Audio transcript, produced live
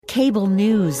Cable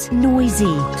news,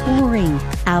 noisy, boring,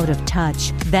 out of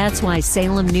touch. That's why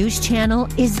Salem News Channel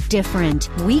is different.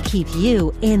 We keep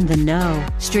you in the know.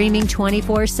 Streaming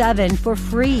 24/7 for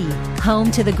free.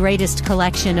 Home to the greatest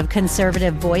collection of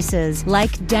conservative voices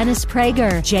like Dennis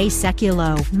Prager, Jay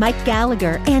Sekulow, Mike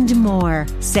Gallagher, and more.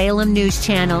 Salem News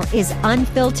Channel is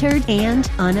unfiltered and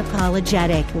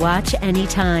unapologetic. Watch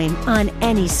anytime, on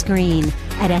any screen,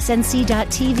 at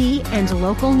snc.tv and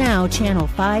Local Now Channel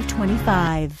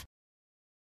 525.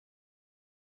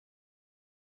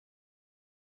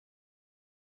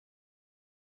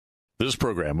 This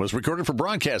program was recorded for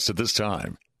broadcast at this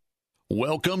time.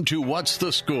 Welcome to What's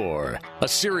the Score, a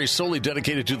series solely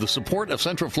dedicated to the support of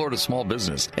Central Florida small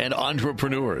business and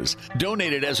entrepreneurs,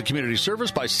 donated as a community service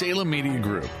by Salem Media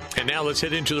Group. And now let's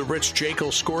head into the Rich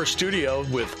Jekyll Score Studio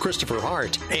with Christopher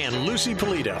Hart and Lucy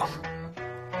Polito.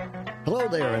 Hello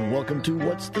there, and welcome to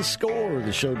What's the Score,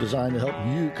 the show designed to help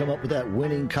you come up with that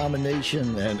winning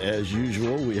combination. And as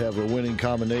usual, we have a winning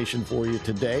combination for you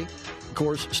today. Of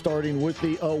course, starting with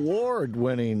the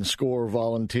award-winning score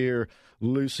volunteer,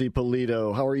 Lucy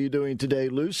Polito. How are you doing today,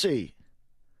 Lucy?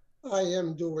 I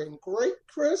am doing great,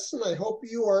 Chris, and I hope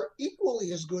you are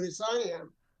equally as good as I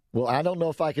am. Well, I don't know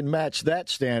if I can match that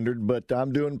standard, but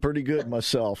I'm doing pretty good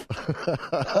myself.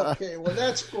 Okay, well,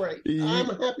 that's great. I'm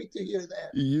happy to hear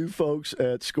that. You folks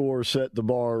at SCORE set the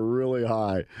bar really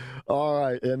high. All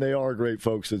right, and they are great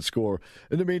folks at SCORE.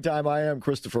 In the meantime, I am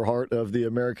Christopher Hart of the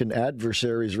American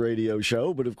Adversaries radio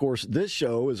show, but of course, this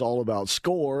show is all about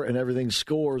SCORE and everything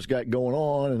SCORE's got going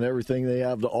on and everything they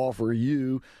have to offer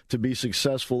you to be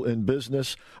successful in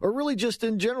business or really just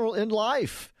in general in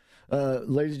life.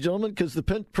 Ladies and gentlemen, because the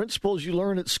principles you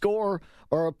learn at SCORE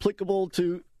are applicable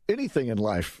to anything in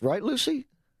life. Right, Lucy?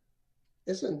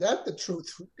 Isn't that the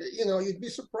truth? You know, you'd be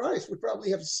surprised. We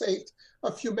probably have saved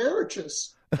a few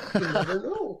marriages. You never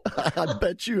know. I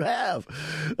bet you have.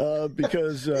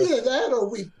 Because either that or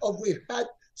we've had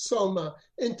some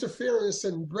interference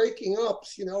and breaking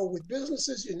ups, you know, with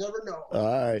businesses. You never know.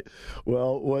 All right.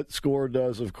 Well, what SCORE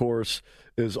does, of course,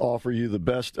 is offer you the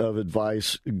best of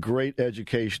advice, great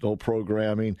educational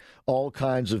programming, all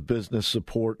kinds of business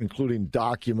support, including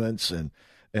documents and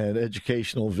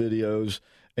educational videos.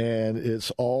 And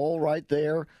it's all right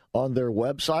there on their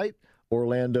website,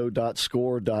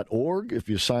 orlando.score.org. If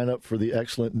you sign up for the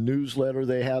excellent newsletter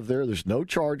they have there, there's no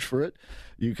charge for it.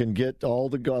 You can get all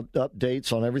the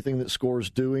updates on everything that SCORE's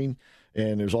doing,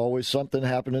 and there's always something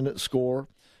happening at SCORE.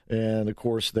 And, of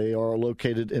course, they are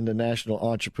located in the National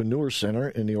Entrepreneur Center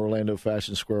in the Orlando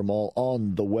Fashion Square Mall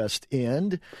on the West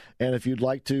End. And if you'd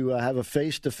like to have a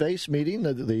face-to-face meeting,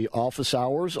 the office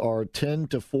hours are 10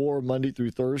 to 4 Monday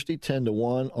through Thursday, 10 to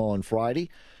 1 on Friday.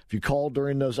 If you call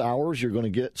during those hours, you're going to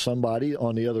get somebody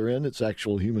on the other end that's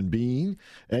actual human being,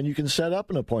 and you can set up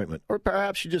an appointment. Or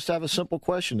perhaps you just have a simple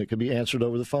question that can be answered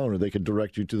over the phone, or they can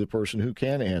direct you to the person who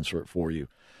can answer it for you.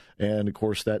 And, of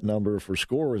course, that number for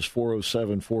SCORE is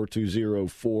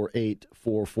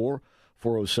 407-420-4844,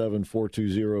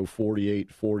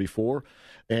 407-420-4844.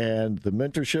 And the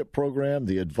mentorship program,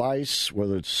 the advice,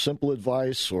 whether it's simple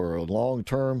advice or a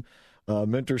long-term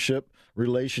mentorship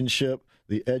relationship,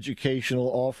 the educational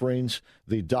offerings,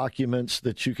 the documents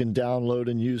that you can download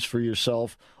and use for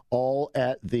yourself, all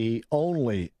at the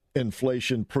only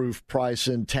inflation-proof price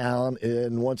in town.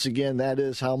 And once again, that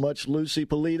is how much, Lucy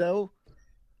Polito?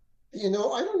 You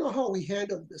know, I don't know how we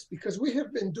handled this because we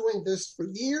have been doing this for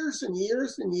years and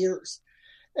years and years.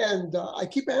 And I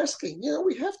keep asking, you know,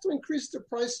 we have to increase the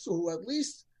price to at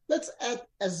least, let's add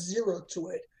a zero to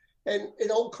it. And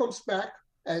it all comes back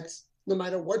as, no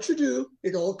matter what you do,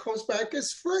 it all comes back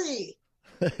as free.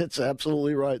 It's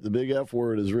absolutely right. The big F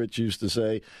word, as Rich used to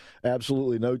say,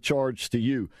 absolutely no charge to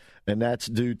you. And that's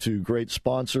due to great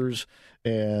sponsors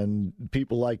and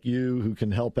people like you who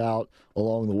can help out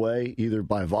along the way, either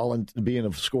by being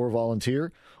a SCORE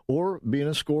volunteer or being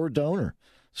a SCORE donor.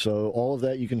 So all of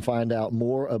that you can find out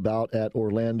more about at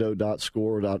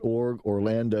orlando.score.org,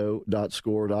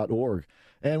 orlando.score.org.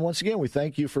 And once again, we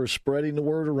thank you for spreading the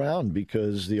word around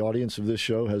because the audience of this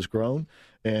show has grown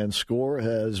and SCORE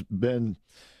has been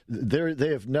there. They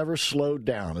have never slowed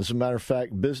down. As a matter of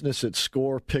fact, business at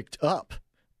SCORE picked up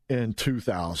in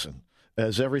 2000.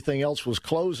 As everything else was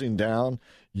closing down,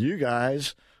 you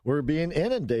guys were being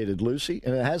inundated, Lucy,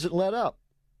 and it hasn't let up.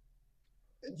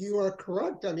 You are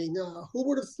correct. I mean, who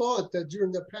would have thought that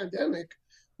during the pandemic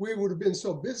we would have been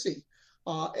so busy?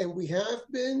 And we have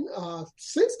been,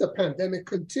 since the pandemic,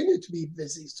 continued to be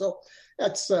busy. So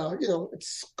that's,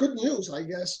 it's good news, I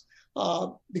guess,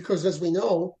 because as we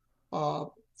know,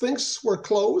 things were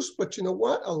closed. But you know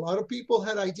what? A lot of people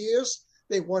had ideas.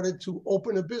 They wanted to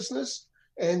open a business.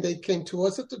 and they came to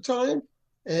us at the time,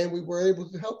 and we were able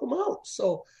to help them out.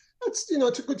 So that's,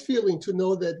 it's a good feeling to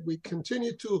know that we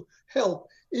continue to help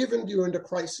even during the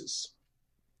crisis.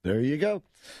 There you go.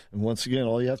 And once again,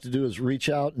 all you have to do is reach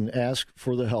out and ask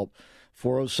for the help.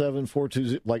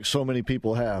 407-420, like so many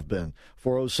people have been,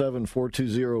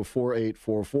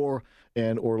 407-420-4844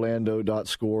 and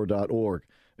orlando.score.org.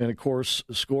 And, of course,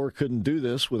 SCORE couldn't do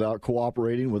this without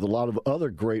cooperating with a lot of other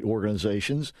great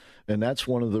organizations, and that's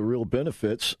one of the real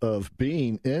benefits of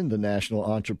being in the National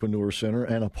Entrepreneur Center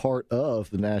and a part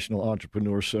of the National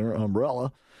Entrepreneur Center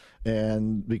umbrella,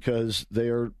 and because they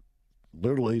are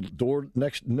literally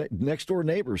next door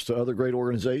neighbors to other great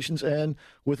organizations and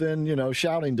within,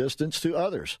 shouting distance to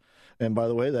others. And by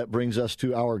the way, that brings us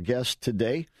to our guest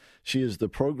today. She is the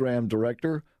program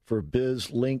director for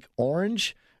BizLink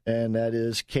Orange, and that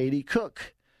is Katy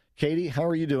Cook. Katy, how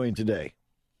are you doing today?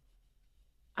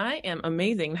 I am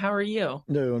amazing. How are you?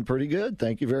 Doing pretty good.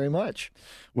 Thank you very much.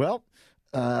 Well,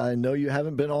 I know you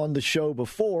haven't been on the show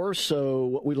before, so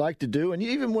what we like to do, and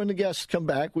even when the guests come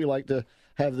back, we like to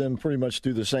have them pretty much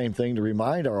do the same thing to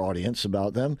remind our audience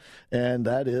about them, and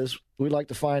that is we like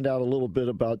to find out a little bit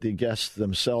about the guests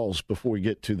themselves before we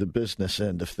get to the business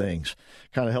end of things.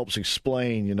 Kind of helps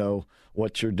explain,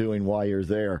 what you're doing, why you're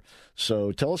there.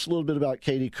 So tell us a little bit about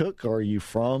Katy Cook. Are you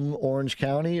from Orange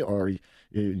County? Where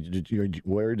did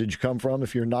you come from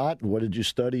if you're not? What did you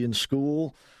study in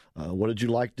school? What did you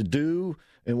like to do?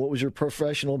 And what was your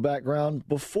professional background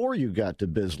before you got to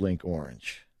BizLink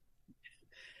Orange?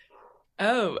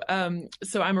 So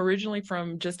I'm originally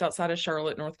from just outside of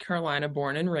Charlotte, North Carolina,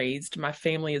 born and raised. My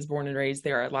family is born and raised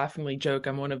there. I laughingly joke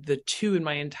I'm one of the two in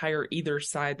my entire either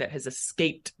side that has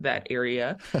escaped that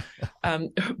area.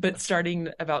 But starting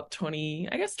about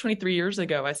 23 years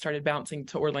ago, I started bouncing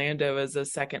to Orlando as a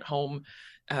second home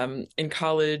in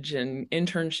college and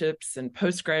internships and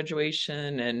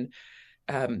post-graduation,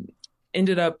 and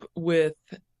ended up with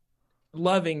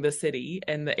loving the city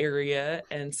and the area.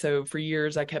 And so for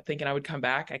years, I kept thinking I would come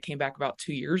back. I came back about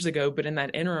 2 years ago, but in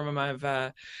that interim,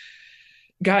 I've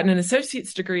gotten an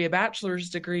associate's degree, a bachelor's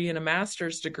degree, and a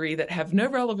master's degree that have no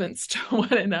relevance to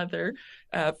one another,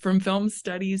 from film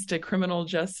studies to criminal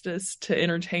justice to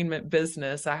entertainment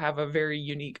business. I have a very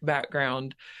unique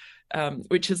background,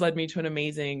 which has led me to an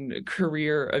amazing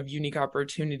career of unique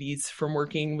opportunities, from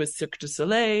working with Cirque du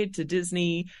Soleil to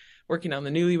Disney, working on the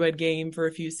Newlywed Game for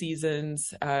a few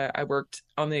seasons. I worked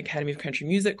on the Academy of Country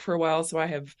Music for a while, so I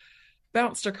have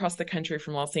bounced across the country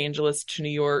from Los Angeles to New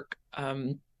York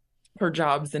for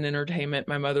jobs in entertainment.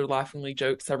 My mother laughingly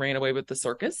jokes I ran away with the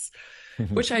circus,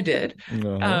 which I did.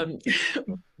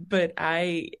 But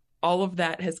all of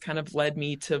that has kind of led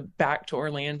me back to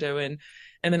Orlando and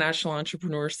the National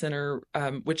Entrepreneur Center,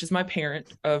 which is my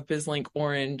parent of BizLink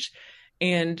Orange.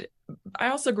 And I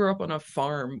also grew up on a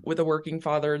farm with a working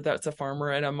father that's a farmer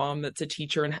and a mom that's a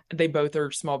teacher, and they both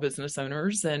are small business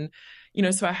owners. And,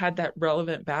 so I had that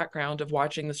relevant background of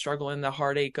watching the struggle and the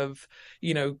heartache of,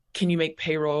 can you make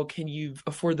payroll? Can you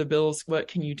afford the bills? What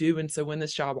can you do? And so when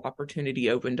this job opportunity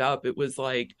opened up, it was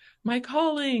like my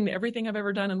calling, everything I've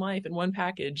ever done in life in one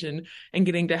package, and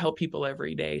getting to help people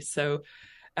every day. So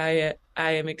I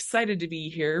am excited to be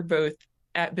here, both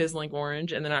at BizLink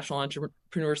Orange and the National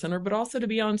Entrepreneur Center, but also to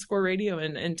be on SCORE Radio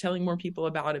and telling more people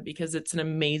about it, because it's an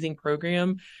amazing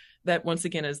program that, once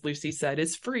again, as Lucy said,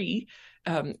 is free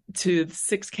to the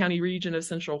 6-county region of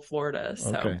Central Florida.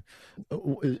 So. Okay.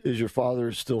 Is your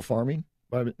father still farming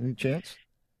by any chance?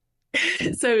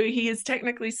 So he is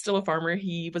technically still a farmer.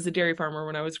 He was a dairy farmer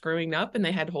when I was growing up, and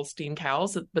they had Holstein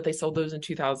cows, but they sold those in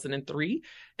 2003.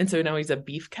 And so now he's a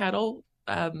beef cattle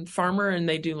farmer, and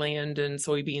they do land and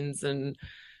soybeans and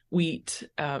wheat.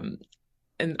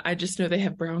 And I just know they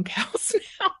have brown cows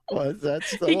now. Well,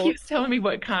 he keeps telling me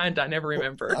what kind. I never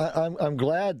remember. I'm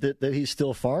glad that he's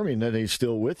still farming, that he's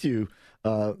still with you.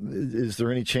 Is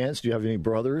there any chance, do you have any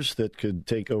brothers that could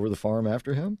take over the farm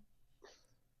after him?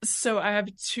 So I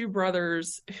have two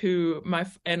brothers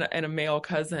and a male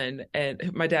cousin,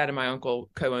 and my dad and my uncle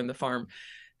co-own the farm,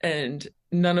 and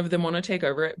none of them want to take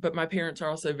over it. But my parents are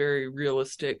also very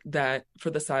realistic that for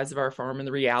the size of our farm, and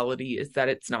the reality is that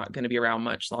it's not going to be around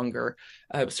much longer.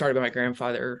 It was started by my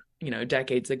grandfather,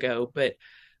 decades ago. But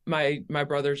my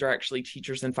brothers are actually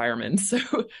teachers and firemen. So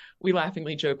we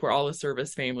laughingly joke we're all a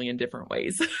service family in different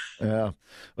ways. Yeah.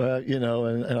 Well,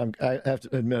 and I have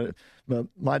to admit,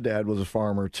 my dad was a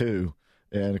farmer too.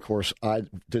 And of course, I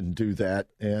didn't do that.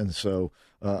 And so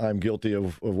I'm guilty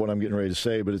of what I'm getting ready to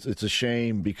say. But it's a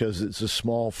shame, because it's the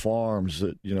small farms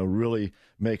that, really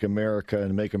make America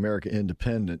and make America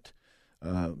independent.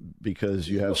 because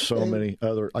you have so many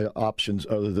other options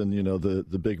other than,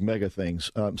 the big mega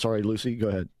things. Sorry, Lucy, go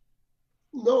ahead.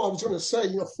 No, I was going to say,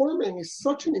 farming is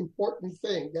such an important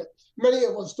thing that many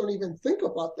of us don't even think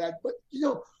about that. But,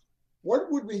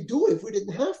 what would we do if we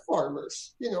didn't have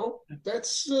farmers?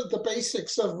 That's the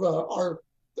basics of our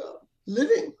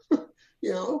living.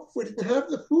 If we didn't have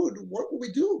the food, what would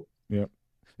we do? Yeah.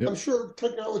 Yep. I'm sure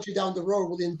technology down the road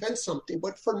will invent something,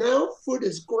 but for now, food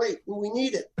is great and we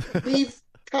need it. Beef,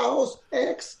 cows,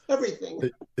 eggs, everything.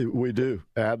 We do.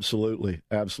 Absolutely.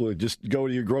 Absolutely. Just go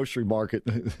to your grocery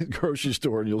grocery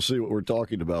store, and you'll see what we're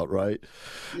talking about, right?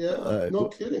 Yeah, no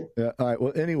kidding. All right.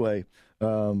 Well, anyway,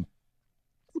 did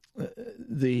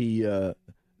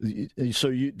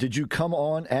you come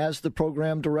on as the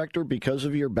program director because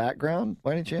of your background,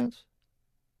 by any chance?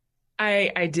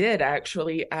 I did,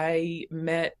 actually. I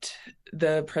met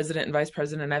the president and vice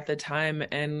president at the time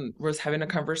and was having a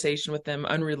conversation with them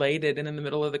unrelated. And in the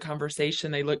middle of the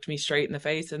conversation, they looked me straight in the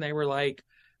face and they were like,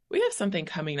 "We have something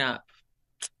coming up.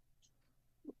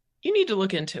 You need to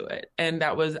look into it." And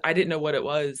I didn't know what it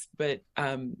was, but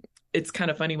it's kind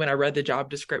of funny. When I read the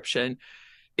job description,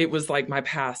 it was like my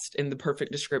past in the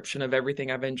perfect description of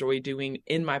everything I've enjoyed doing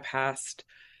in my past,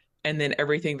 and then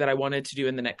everything that I wanted to do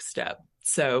in the next step.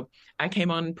 So I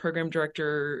came on program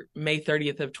director May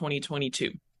 30th of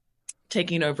 2022,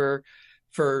 taking over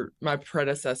for my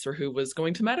predecessor who was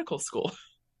going to medical school.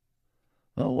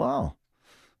 Oh, wow.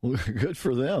 Well, good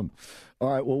for them.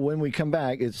 All right. Well, when we come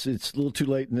back, it's a little too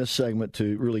late in this segment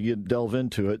to really delve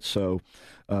into it. So,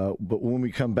 but when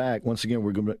we come back, once again,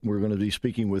 we're going to be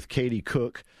speaking with Katy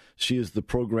Cook. She is the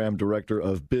program director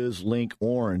of BizLink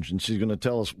Orange, and she's going to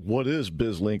tell us what is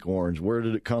BizLink Orange, where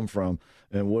did it come from,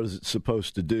 and what is it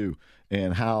supposed to do,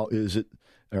 and how is it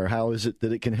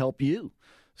that it can help you.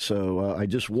 So I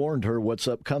just warned her what's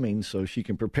upcoming so she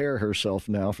can prepare herself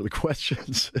now for the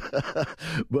questions.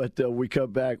 But we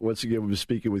come back. Once again, we'll be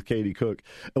speaking with Katy Cook.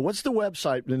 What's the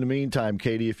website in the meantime,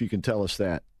 Katy, if you can tell us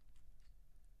that?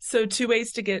 So 2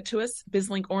 ways to get to us,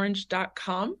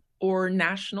 bizlinkorange.com or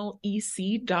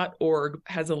nationalec.org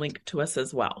has a link to us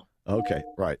as well. Okay,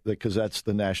 right, because that's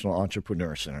the National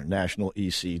Entrepreneur Center,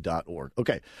 nationalec.org.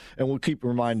 Okay, and we'll keep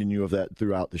reminding you of that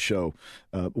throughout the show.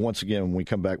 Once again, when we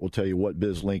come back, we'll tell you what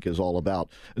BizLink is all about.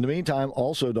 In the meantime,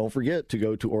 also don't forget to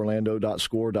go to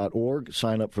orlando.score.org,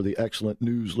 sign up for the excellent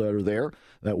newsletter there.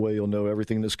 That way you'll know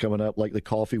everything that's coming up, like the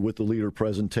Coffee with the Leader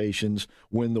presentations,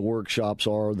 when the workshops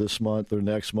are this month or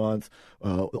next month.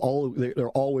 They're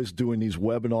always doing these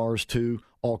webinars, too.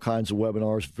 All kinds of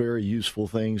webinars, very useful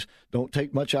things. Don't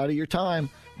take much out of your time,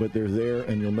 but they're there,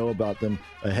 and you'll know about them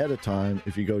ahead of time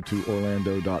if you go to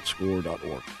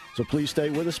orlando.score.org. So please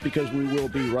stay with us, because we will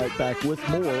be right back with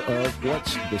more of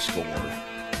What's the Score?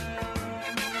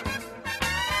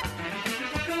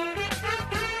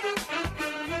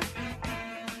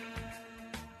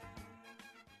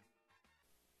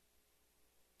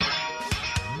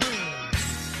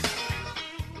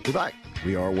 We're back.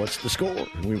 We are What's the Score?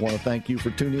 And we want to thank you for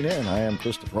tuning in. I am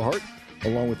Christopher Hart,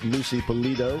 along with Lucy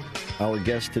Polito. Our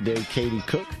guest today, Katy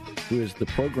Cook, who is the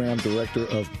program director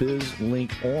of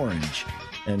BizLink Orange.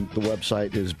 And the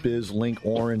website is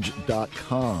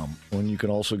bizlinkorange.com. And you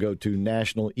can also go to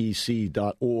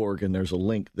nationalec.org, and there's a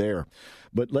link there.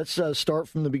 But let's start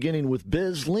from the beginning with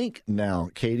BizLink now.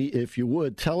 Katy, if you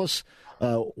would, tell us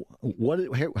for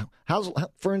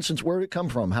instance, where did it come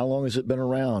from? How long has it been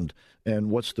around?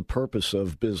 And what's the purpose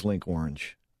of BizLink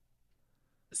Orange?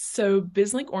 So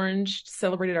BizLink Orange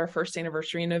celebrated our first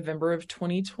anniversary in November of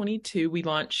 2022. We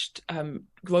launched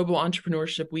Global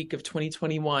Entrepreneurship Week of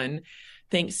 2021,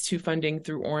 thanks to funding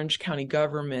through Orange County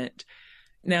government.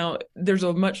 Now, there's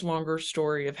a much longer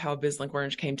story of how BizLink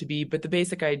Orange came to be, but the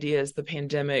basic idea is the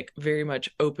pandemic very much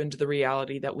opened the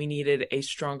reality that we needed a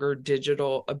stronger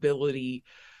digital ability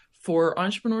for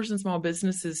entrepreneurs and small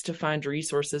businesses to find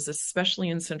resources, especially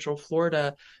in Central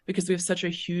Florida, because we have such a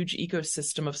huge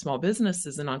ecosystem of small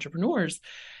businesses and entrepreneurs.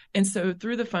 And so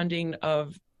through the funding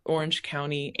of Orange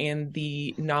County and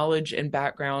the knowledge and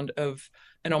background of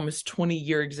an almost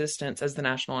 20-year existence as the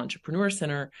National Entrepreneur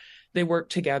Center, they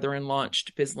worked together and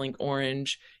launched BizLink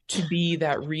Orange to be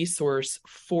that resource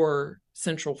for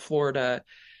Central Florida,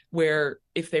 where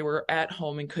if they were at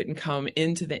home and couldn't come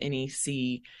into the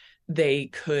NEC, they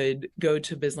could go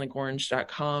to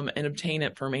bizlinkorange.com and obtain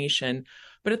information.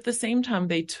 But at the same time,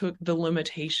 they took the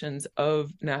limitations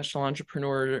of National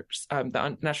Entrepreneurs,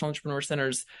 the National Entrepreneur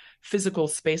Center's physical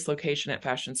space location at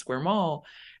Fashion Square Mall,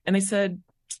 and they said,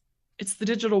 it's the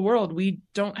digital world. We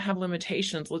don't have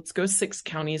limitations. Let's go 6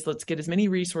 counties. Let's get as many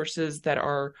resources that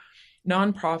are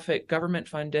nonprofit,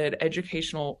 government-funded,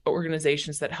 educational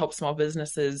organizations that help small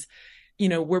businesses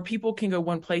where people can go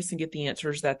one place and get the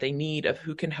answers that they need of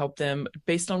who can help them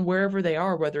based on wherever they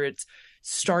are, whether it's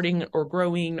starting or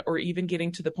growing or even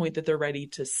getting to the point that they're ready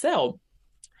to sell.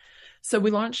 So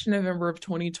we launched in November of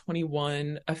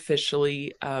 2021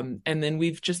 officially. And then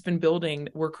we've just been building.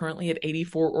 We're currently at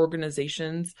 84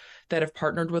 organizations that have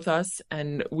partnered with us.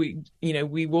 And we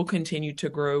will continue to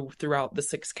grow throughout the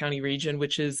 6-county region,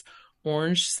 which is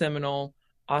Orange, Seminole,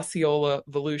 Osceola,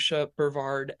 Volusia,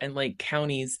 Brevard, and Lake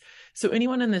counties. So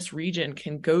anyone in this region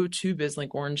can go to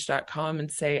bizlinkorange.com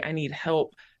and say, I need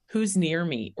help. Who's near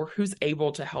me or who's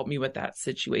able to help me with that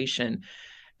situation?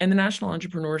 And the National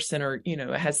Entrepreneur Center,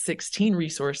 has 16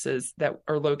 resources that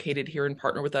are located here and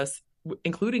partner with us,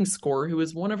 including SCORE, who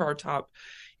is one of our top,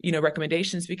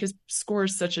 recommendations, because SCORE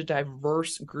is such a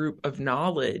diverse group of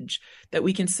knowledge that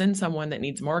we can send someone that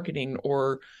needs marketing,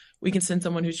 or we can send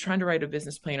someone who's trying to write a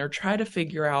business plan or try to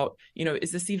figure out,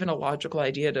 is this even a logical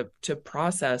idea to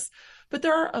process? But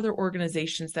there are other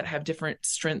organizations that have different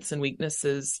strengths and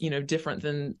weaknesses, different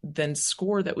than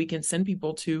SCORE, that we can send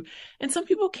people to. And some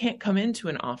people can't come into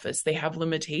an office. They have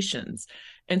limitations.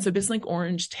 And so BizLink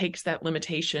Orange takes that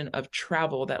limitation of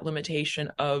travel, that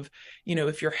limitation of,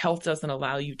 if your health doesn't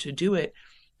allow you to do it,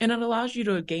 and it allows you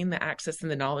to gain the access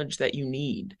and the knowledge that you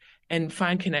need and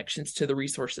find connections to the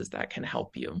resources that can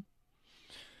help you.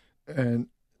 And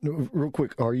real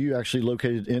quick, are you actually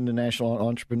located in the National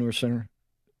Entrepreneur Center?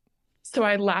 So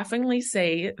I laughingly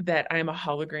say that I'm a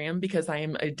hologram because I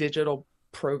am a digital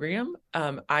program.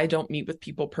 I don't meet with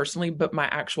people personally, but my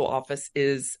actual office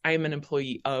I am an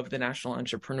employee of the National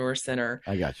Entrepreneur Center.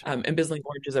 I got you. And BizLink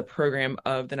Orange is a program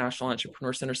of the National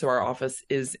Entrepreneur Center. So our office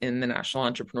is in the National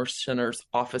Entrepreneur Center's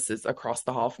offices across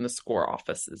the hall from the SCORE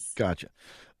offices. Gotcha.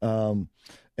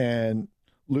 And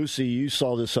Lucy, you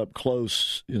saw this up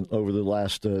close over the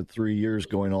last 3 years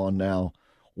going on now,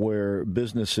 where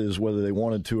businesses, whether they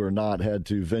wanted to or not, had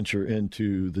to venture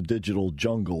into the digital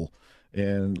jungle.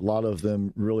 And a lot of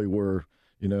them really were,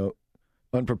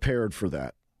 unprepared for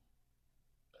that.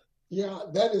 Yeah,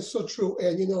 that is so true.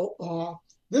 And,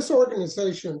 this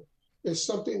organization is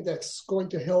something that's going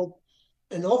to help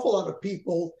an awful lot of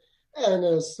people. And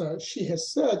as she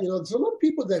has said, there's a lot of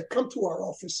people that come to our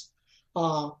office.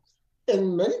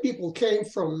 And many people came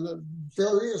from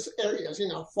various areas,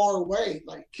 far away,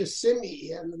 like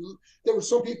Kissimmee. And there were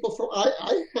some people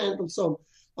I handled some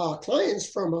clients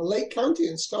from Lake County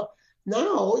and stuff.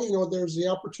 Now, there's the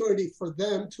opportunity for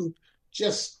them to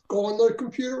just go on their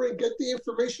computer and get the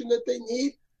information that they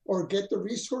need or get the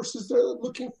resources they're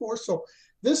looking for. So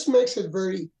this makes it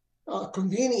very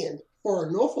convenient for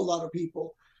an awful lot of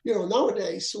people.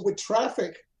 Nowadays, with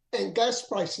traffic and gas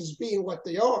prices being what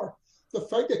they are, the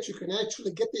fact that you can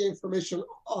actually get the information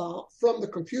from the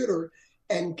computer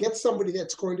and get somebody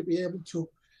that's going to be able to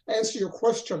answer your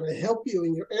question and help you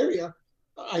in your area,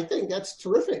 I think that's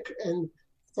terrific. And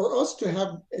for us to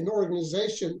have an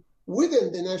organization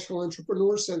within the National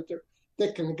Entrepreneur Center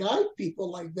that can guide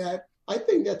people like that, I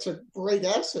think that's a great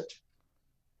asset.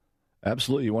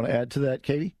 Absolutely. You want to add to that,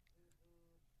 Katy?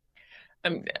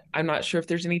 I'm not sure if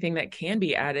there's anything that can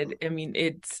be added. I mean,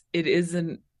 it is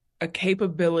a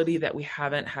capability that we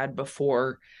haven't had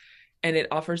before, and it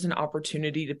offers an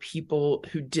opportunity to people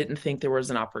who didn't think there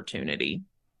was an opportunity.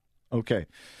 Okay.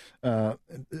 And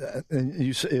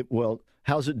you say, well,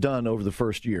 how's it done over the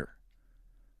first year?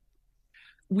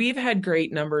 We've had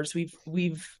great numbers.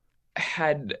 We've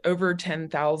had over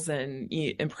 10,000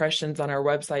 impressions on our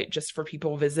website just for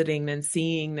people visiting and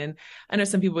seeing. And I know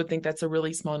some people would think that's a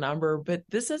really small number, but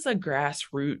this is a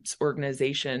grassroots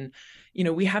organization.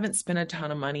 We haven't spent a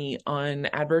ton of money on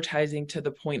advertising to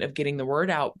the point of getting the word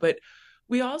out, but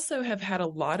we also have had a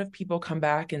lot of people come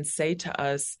back and say to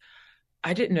us,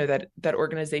 I didn't know that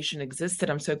organization existed.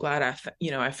 I'm so glad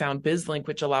I found BizLink,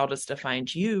 which allowed us to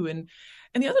find you. And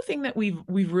the other thing that we've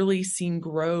really seen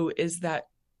grow is that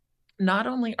not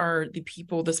only are the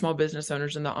people, the small business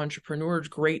owners and the entrepreneurs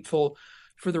grateful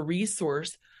for the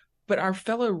resource, but our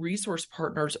fellow resource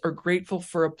partners are grateful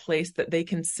for a place that they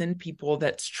can send people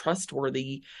that's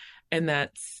trustworthy and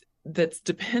that's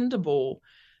dependable,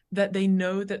 that they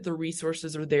know that the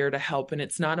resources are there to help. And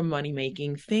it's not a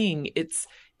money-making thing.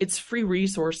 It's free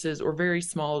resources or very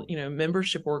small,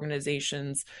 membership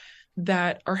organizations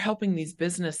that are helping these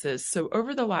businesses. So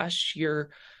over the last year,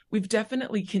 we've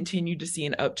definitely continued to see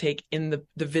an uptake in the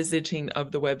visiting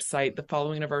of the website, the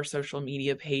following of our social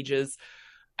media pages.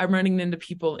 I'm running into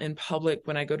people in public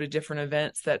when I go to different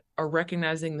events that are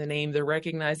recognizing the name, they're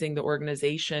recognizing the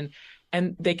organization,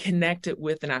 and they connect it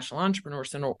with the National Entrepreneur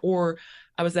Center. Or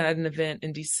I was at an event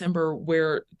in December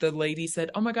where the lady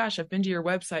said, oh my gosh, I've been to your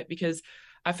website because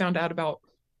I found out about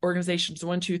organizations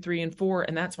 1, 2, 3, and 4,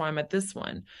 and that's why I'm at this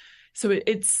one. So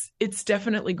it's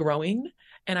definitely growing.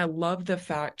 And I love the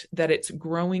fact that it's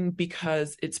growing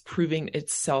because it's proving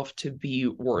itself to be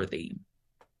worthy.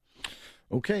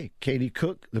 Okay. Katy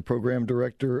Cook, the program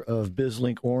director of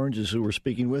BizLink Orange, is who we're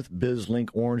speaking with.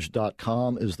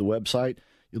 BizLinkOrange.com is the website.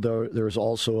 There's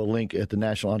also a link at the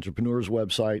National Entrepreneurs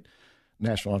website,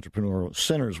 National Entrepreneurial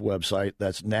Center's website.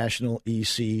 That's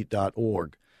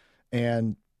nationalec.org.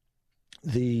 And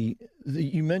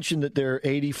you mentioned that there are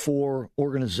 84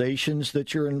 organizations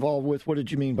that you're involved with. What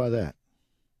did you mean by that?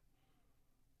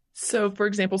 So, for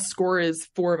example, SCORE is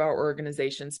 4 of our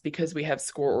organizations because we have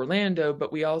SCORE Orlando, but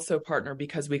we also partner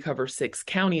because we cover 6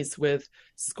 counties with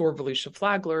SCORE Volusia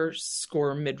Flagler,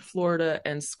 SCORE Mid-Florida,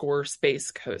 and SCORE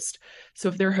Space Coast. So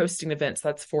if they're hosting events,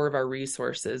 that's 4 of our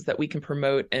resources that we can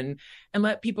promote and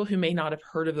let people who may not have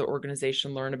heard of the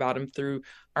organization learn about them through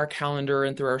our calendar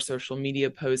and through our social media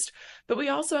post. But we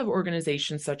also have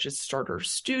organizations such as Starter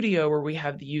Studio, where we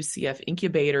have the UCF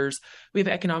incubators. We have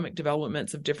economic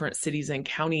developments of different cities and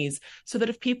counties, so that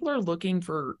if people are looking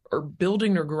for or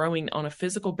building or growing on a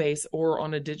physical base or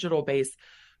on a digital base,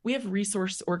 we have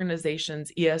resource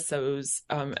organizations, ESOs,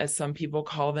 as some people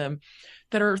call them,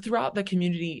 that are throughout the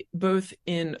community, both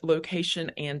in location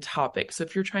and topic. So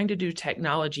if you're trying to do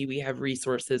technology, we have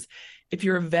resources. If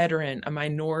you're a veteran, a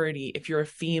minority, if you're a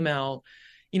female,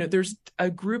 there's a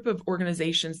group of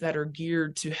organizations that are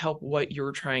geared to help what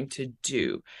you're trying to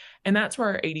do. And that's where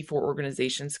our 84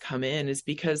 organizations come in, is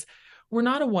because we're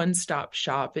not a one-stop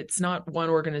shop. It's not one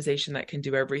organization that can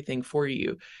do everything for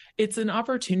you. It's an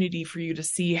opportunity for you to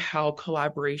see how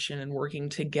collaboration and working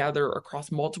together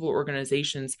across multiple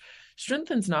organizations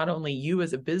strengthens not only you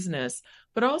as a business,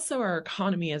 but also our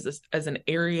economy as an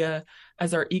area,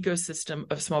 as our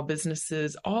ecosystem of small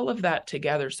businesses, all of that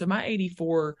together. So my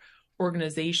 84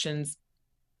 organizations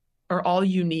are all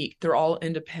unique. They're all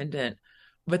independent,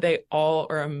 but they all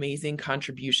are amazing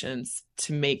contributions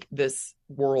to make this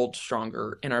world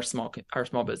stronger in our small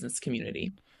business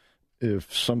community.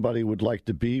 If somebody would like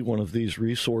to be one of these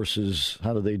resources,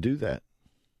 how do they do that?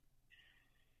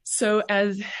 So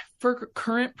as for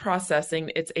current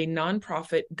processing, it's a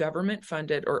nonprofit,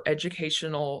 government-funded or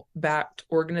educational-backed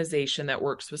organization that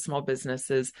works with small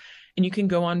businesses. And you can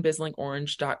go on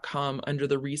bizlinkorange.com under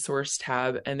the resource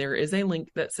tab, and there is a link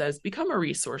that says become a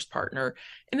resource partner.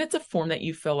 And it's a form that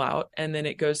you fill out, and then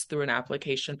it goes through an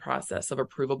application process of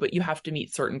approval, but you have to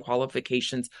meet certain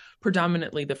qualifications.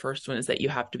 Predominantly, the first one is that you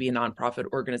have to be a nonprofit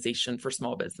organization for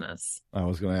small business. I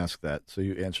was going to ask that, so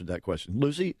you answered that question.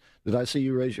 Lucy, did I see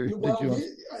you raise your hand?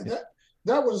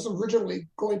 That was originally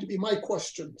going to be my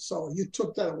question, so you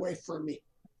took that away from me.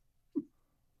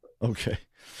 Okay.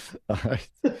 All right.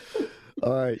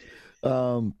 All right.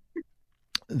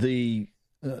 The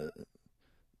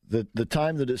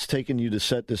time that it's taken you to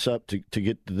set this up to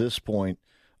get to this point,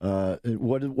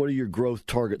 what are your growth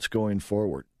targets going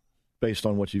forward based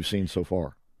on what you've seen so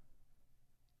far?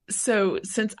 So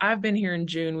since I've been here in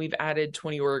June, we've added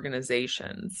 20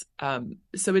 organizations.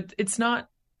 So it's not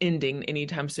ending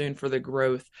anytime soon for the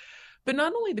growth. But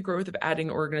not only the growth of adding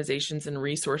organizations and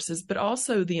resources, but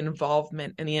also the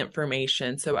involvement and the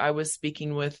information. So I was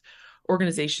speaking with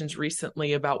organizations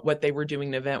recently about what they were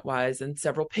doing event-wise, and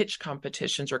several pitch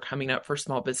competitions are coming up for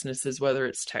small businesses, whether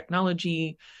it's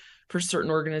technology for certain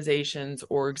organizations,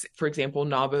 or for example,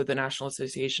 NAWBO, the National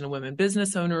Association of Women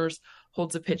Business Owners,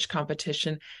 holds a pitch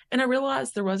competition. And I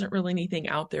realized there wasn't really anything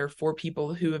out there for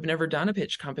people who have never done a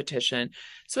pitch competition.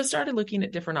 So I started looking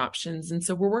at different options. And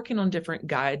so we're working on different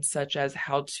guides, such as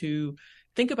how to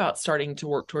think about starting to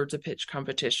work towards a pitch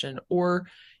competition. Or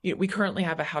we currently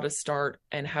have a how to start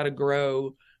and how to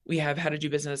grow. We have how to do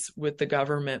business with the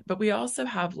government, but we also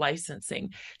have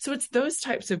licensing. So it's those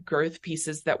types of growth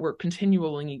pieces that we're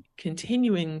continuing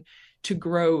to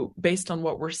grow based on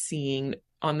what we're seeing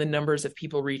on the numbers of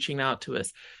people reaching out to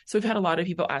us. So we've had a lot of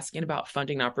people asking about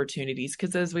funding opportunities,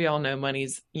 because as we all know,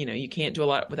 money's, you can't do a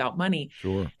lot without money.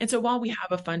 Sure. And so while we have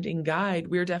a funding guide,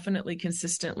 we're definitely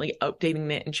consistently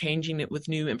updating it and changing it with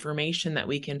new information that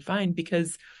we can find,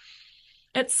 because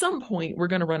at some point we're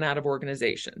going to run out of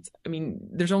organizations. I mean,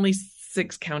 there's only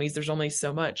 6 counties, there's only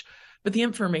so much, but the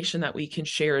information that we can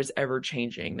share is ever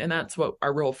changing. And that's what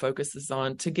our real focus is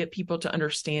on, to get people to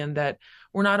understand that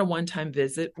we're not a one-time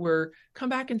visit. We're come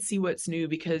back and see what's new,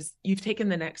 because you've taken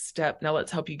the next step. Now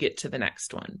let's help you get to the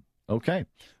next one. Okay.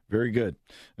 Very good.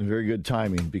 And very good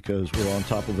timing, because we're on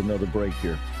top of another break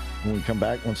here. When we come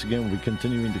back, once again, we'll be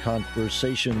continuing the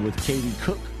conversation with Katy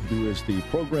Cook, who is the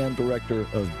program director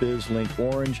of BizLink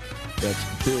Orange.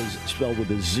 That's Biz spelled with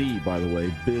a Z, by the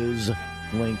way,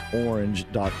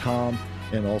 bizlinkorange.com.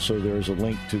 And also there's a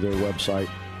link to their website,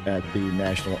 at the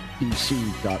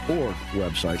nationalec.org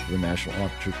website for the National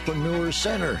Entrepreneur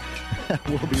Center.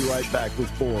 We'll be right back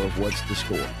with more of What's the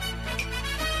Score.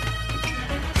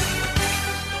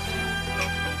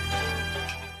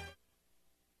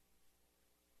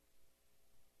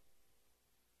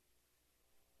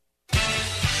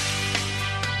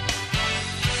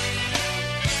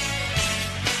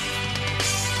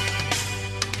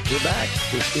 We're back.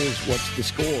 This is What's the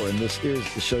Score, and this is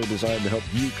the show designed to help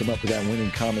you come up with that winning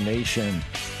combination.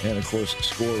 And, of course,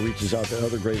 Score reaches out to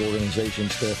other great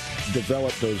organizations to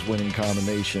develop those winning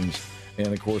combinations. And,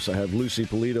 of course, I have Lucy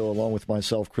Polito along with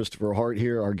myself, Christopher Hart,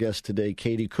 here. Our guest today,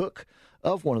 Katy Cook,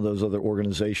 of one of those other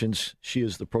organizations. She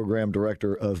is the program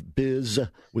director of Biz,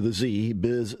 with a Z,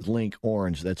 BizLink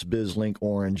Orange. That's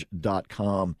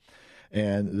bizlinkorange.com.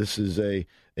 And this is a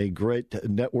great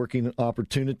networking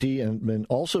opportunity and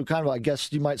also kind of, I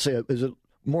guess you might say, is it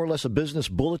more or less a business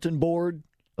bulletin board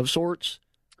of sorts?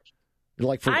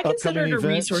 Like for I consider it a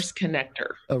events? resource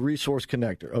connector. A resource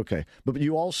connector, okay. But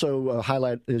you also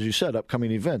highlight, as you said,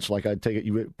 upcoming events. Like I take it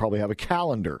you would probably have a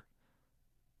calendar.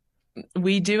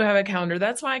 We do have a calendar.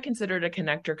 That's why I consider it a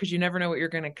connector, because you never know what you're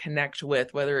going to connect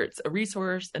with, whether it's a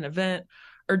resource, an event,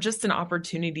 or just an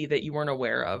opportunity that you weren't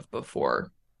aware of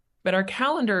before. But our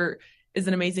calendar is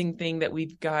an amazing thing that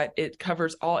we've got. It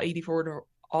covers all 84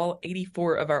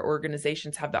 of our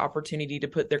organizations have the opportunity to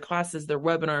put their classes, their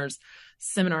webinars,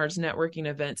 seminars, networking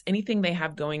events, anything they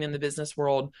have going in the business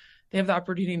world. They have the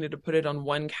opportunity to put it on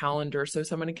one calendar. So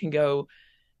someone can go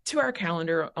to our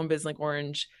calendar on BizLink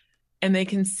Orange and they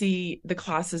can see the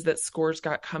classes that Score's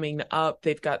got coming up.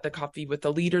 They've got the coffee with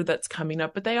the leader that's coming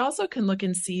up, but they also can look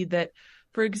and see that,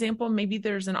 for example, maybe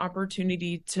there's an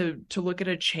opportunity to look at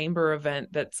a chamber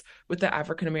event that's with the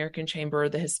African American Chamber,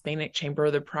 the Hispanic Chamber,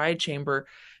 the Pride Chamber,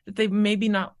 that they maybe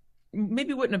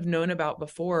wouldn't have known about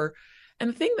before. And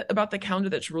the thing about the calendar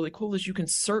that's really cool is you can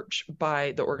search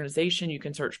by the organization, you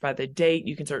can search by the date,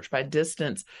 you can search by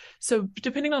distance. So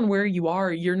depending on where you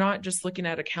are, you're not just looking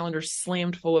at a calendar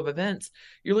slammed full of events.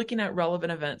 You're looking at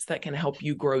relevant events that can help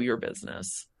you grow your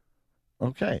business.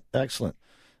 Okay, excellent.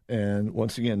 And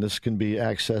once again, this can be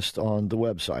accessed on the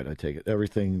website, I take it.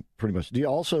 Everything pretty much. Is there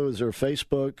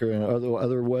Facebook or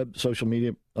other web social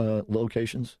media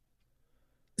locations?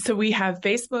 So we have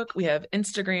Facebook, we have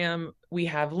Instagram, we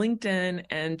have LinkedIn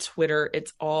and Twitter.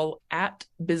 It's all at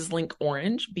BizLink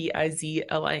Orange,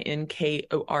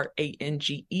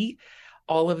 BizLinkorange,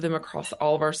 all of them across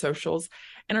all of our socials.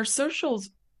 And our social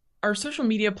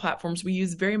media platforms we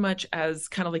use very much as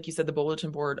kind of like you said, the bulletin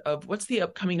board of what's the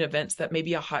upcoming events that may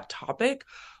be a hot topic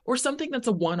or something that's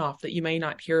a one-off that you may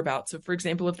not hear about. So for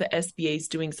example, if the SBA is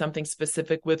doing something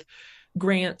specific with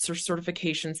grants or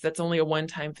certifications, that's only a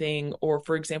one-time thing. Or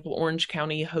for example, Orange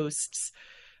County hosts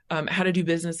how to do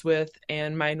business with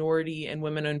and minority and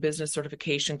women-owned business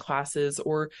certification classes,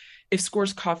 or if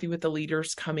Score's Coffee with the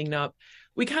Leaders coming up,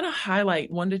 we kind of highlight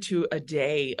 1 to 2 a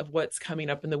day of what's coming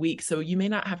up in the week. So you may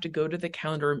not have to go to the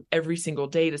calendar every single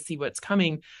day to see what's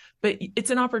coming, but it's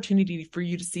an opportunity for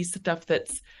you to see stuff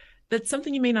that's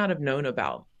something you may not have known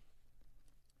about.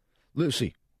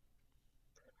 Lucy.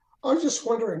 I was just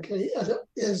wondering, Katy,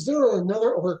 is there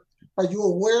another, or are you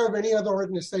aware of any other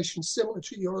organizations similar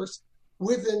to yours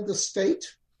within the state?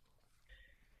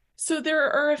 So there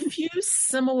are a few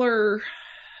similar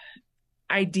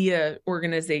idea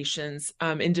organizations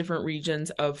in different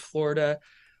regions of Florida,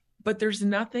 but there's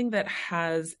nothing that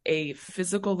has a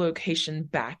physical location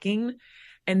backing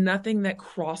and nothing that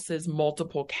crosses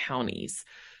multiple counties.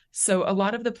 So a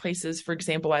lot of the places, for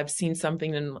example, I've seen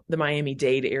something in the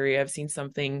Miami-Dade area. I've seen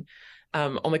something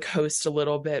on the coast a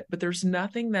little bit, but there's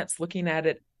nothing that's looking at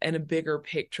it in a bigger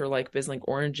picture like BizLink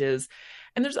Orange is.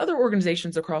 And there's other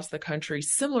organizations across the country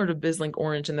similar to BizLink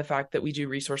Orange in the fact that we do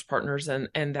resource partners in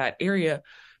that area.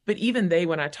 But even they,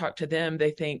 when I talk to them,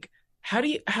 they think, how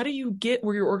do you get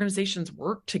where your organizations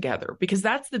work together? Because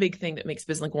that's the big thing that makes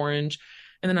BizLink Orange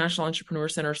and the National Entrepreneur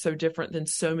Center so different than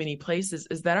so many places,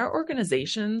 is that our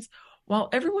organizations, while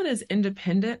everyone is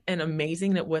independent and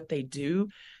amazing at what they do,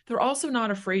 they're also not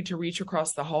afraid to reach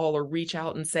across the hall or reach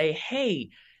out and say, hey,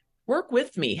 work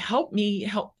with me help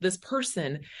this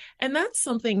person. And that's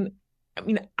something, I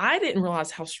mean, I didn't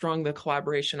realize how strong the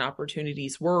collaboration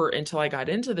opportunities were until I got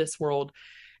into this world.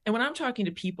 And when I'm talking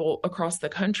to people across the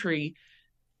country,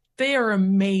 they are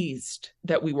amazed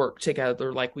that we work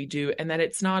together like we do, and that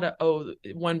it's not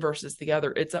one versus the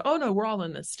other. It's oh no, we're all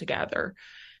in this together.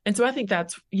 And so I think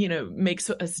that's, makes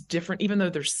us different. Even though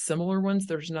there's similar ones,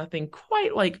 there's nothing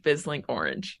quite like BizLink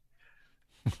Orange.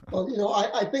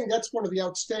 Well, I think that's one of the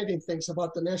outstanding things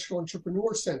about the National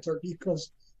Entrepreneur Center,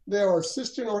 because There are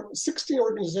 16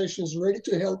 organizations ready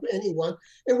to help anyone.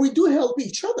 And we do help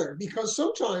each other because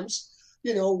sometimes,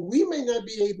 we may not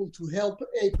be able to help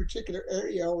a particular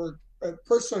area or a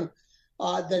person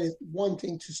that is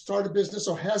wanting to start a business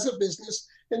or has a business.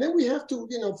 And then we have to,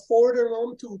 forward it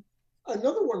on to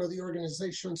another one of the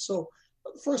organizations. So,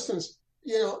 for instance,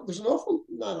 there's not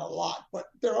a lot, but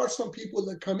there are some people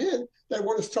that come in that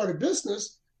want to start a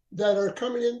business that are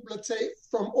coming in, let's say,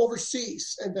 from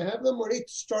overseas, and they have the money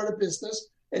to start a business.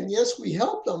 And yes, we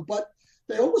help them, but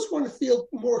they always want to feel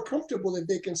more comfortable if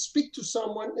they can speak to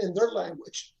someone in their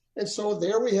language. And so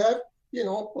there we have,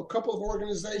 a couple of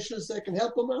organizations that can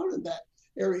help them out in that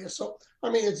area. So, I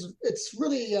mean, it's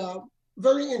really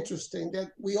very interesting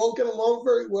that we all get along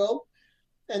very well.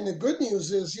 And the good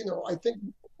news is, I think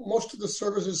most of the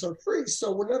services are free,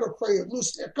 so we're not afraid of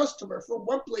losing a customer from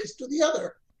one place to the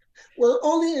other. We're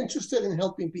only interested in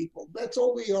helping people. That's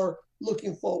all we are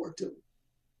looking forward to.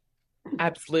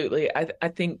 Absolutely. I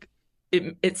think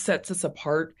it sets us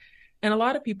apart. And a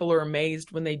lot of people are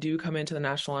amazed when they do come into the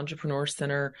National Entrepreneur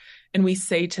Center and we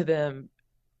say to them,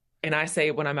 and I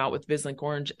say when I'm out with BizLink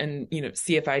Orange and,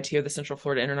 CFIT, or the Central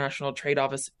Florida International Trade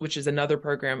Office, which is another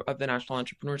program of the National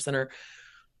Entrepreneur Center,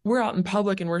 we're out in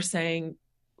public and we're saying,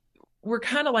 we're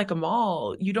kind of like a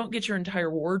mall. You don't get your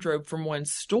entire wardrobe from one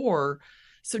store.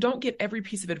 So don't get every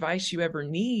piece of advice you ever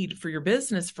need for your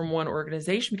business from one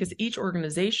organization, because each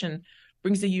organization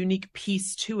brings a unique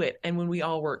piece to it. And when we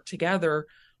all work together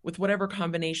with whatever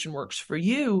combination works for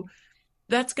you,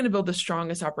 that's going to build the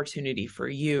strongest opportunity for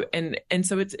you. And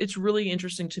so it's really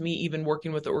interesting to me, even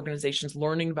working with the organizations,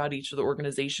 learning about each of the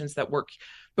organizations that work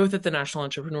both at the National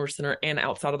Entrepreneur Center and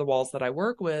outside of the walls that I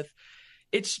work with.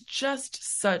 It's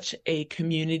just such a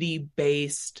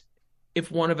community-based,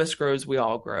 if one of us grows, we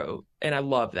all grow. And I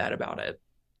love that about it.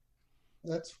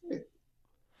 That's right.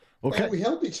 Okay. And we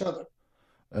help each other.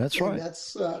 That's right.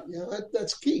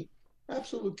 That's key.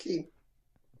 Absolute key.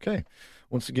 Okay.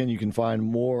 Once again, you can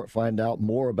find out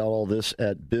more about all this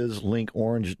at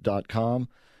bizlinkorange.com,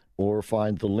 or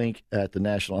find the link at the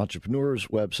National Entrepreneurs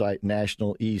website,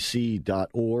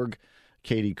 nationalec.org.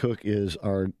 Katy Cook is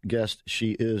our guest.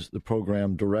 She is the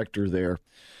program director there.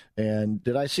 And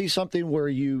did I see something where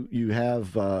you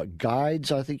have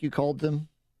guides, I think you called them?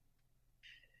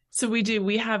 So we do.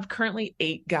 We have currently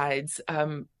 8 guides.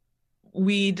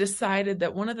 We decided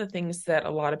that one of the things that a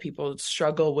lot of people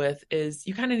struggle with is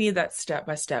you kind of need that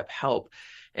step-by-step help.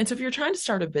 And so if you're trying to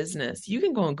start a business, you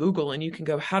can go on Google and you can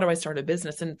go, how do I start a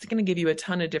business? And it's going to give you a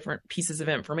ton of different pieces of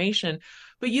information,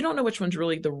 but you don't know which one's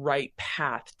really the right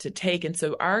path to take. And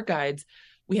so our guides,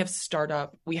 we have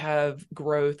startup, we have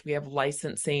growth, we have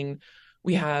licensing,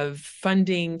 we have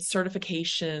funding,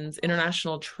 certifications,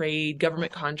 international trade,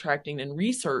 government contracting, and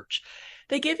research.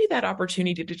 They give you that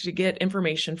opportunity to get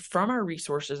information from our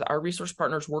resources. Our resource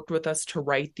partners worked with us to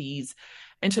write these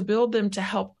and to build them to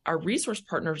help our resource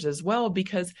partners as well.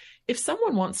 Because if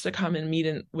someone wants to come and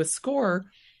meet with SCORE,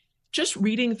 just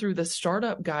reading through the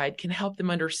startup guide can help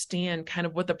them understand kind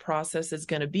of what the process is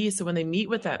going to be. So when they meet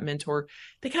with that mentor,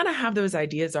 they kind of have those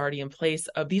ideas already in place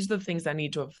of these are the things I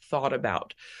need to have thought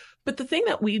about. But the thing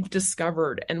that we've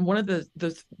discovered, and one of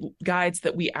the guides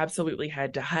that we absolutely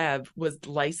had to have, was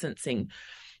licensing.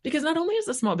 Because not only as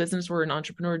a small business or an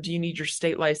entrepreneur do you need your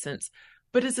state license,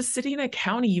 but as a city and a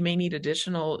county, you may need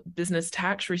additional business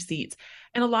tax receipts.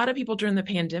 And a lot of people during the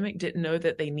pandemic didn't know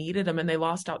that they needed them, and they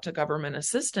lost out to government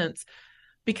assistance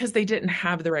because they didn't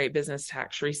have the right business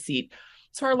tax receipt.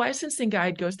 So our licensing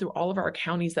guide goes through all of our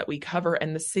counties that we cover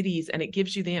and the cities, and it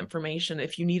gives you the information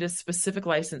if you need a specific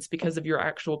license because of your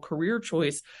actual career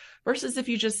choice versus if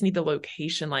you just need the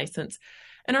location license.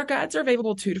 And our guides are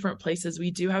available 2 different places.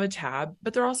 We do have a tab,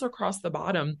 but they're also across the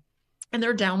bottom, and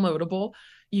they're downloadable.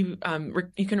 You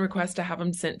can request to have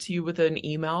them sent to you with an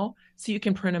email, so you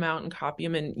can print them out and copy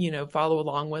them and, follow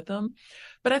along with them.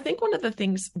 But I think one of the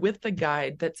things with the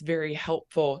guide that's very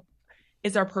helpful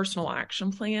is our personal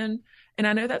action plan. And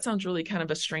I know that sounds really kind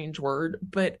of a strange word,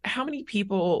 but how many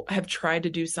people have tried to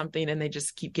do something and they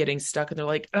just keep getting stuck and they're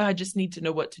like, I just need to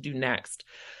know what to do next.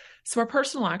 So our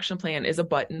personal action plan is a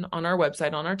button on our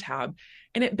website, on our tab.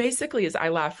 And it basically is, I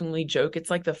laughingly joke, it's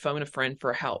like the phone a friend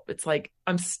for help. It's like,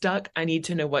 I'm stuck. I need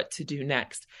to know what to do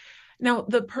next. Now,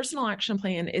 the personal action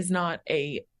plan is not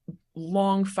a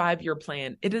long 5-year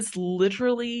plan. It is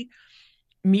literally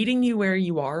meeting you where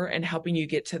you are and helping you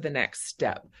get to the next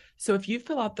step. So if you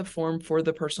fill out the form for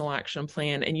the personal action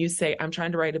plan and you say, I'm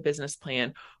trying to write a business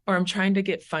plan, or I'm trying to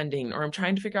get funding, or I'm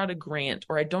trying to figure out a grant,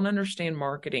 or I don't understand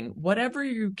marketing, whatever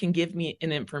you can give me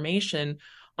in information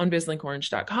on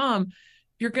bizlinkorange.com,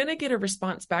 you're going to get a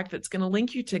response back that's going to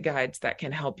link you to guides that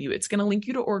can help you. It's going to link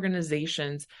you to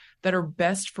organizations that are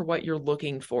best for what you're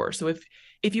looking for. So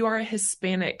if you are a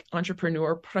Hispanic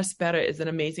entrepreneur, Prospera is an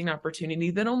amazing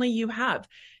opportunity that only you have.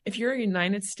 If you're a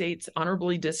United States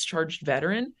honorably discharged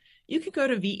veteran, you can go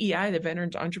to VEI, the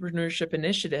Veterans Entrepreneurship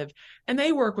Initiative, and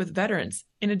they work with veterans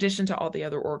in addition to all the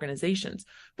other organizations.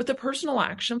 But the personal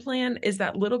action plan is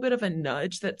that little bit of a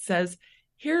nudge that says,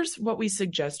 here's what we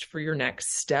suggest for your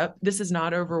next step. This is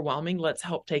not overwhelming. Let's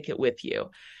help take it with you.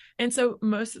 And so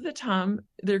most of the time,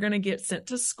 they're going to get sent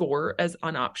to SCORE as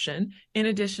an option, in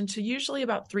addition to usually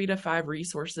about 3 to 5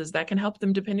 resources that can help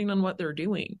them depending on what they're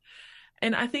doing.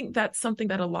 And I think that's something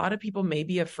that a lot of people may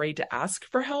be afraid to ask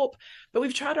for help, but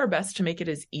we've tried our best to make it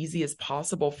as easy as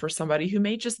possible for somebody who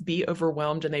may just be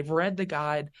overwhelmed and they've read the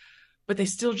guide, but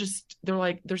they're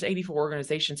like, there's 84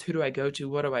 organizations. Who do I go to?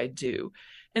 What do I do?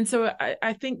 And so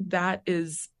I think that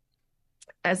is,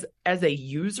 as a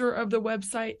user of the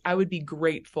website, I would be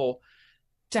grateful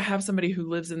to have somebody who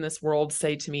lives in this world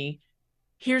say to me,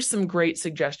 here's some great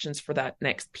suggestions for that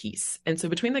next piece. And so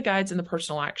between the guides and the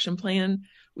personal action plan,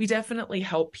 we definitely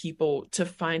help people to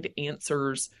find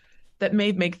answers that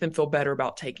may make them feel better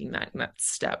about taking that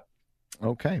next step.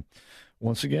 Okay.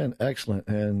 Once again, excellent,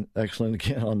 and excellent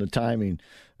again on the timing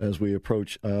as we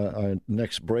approach our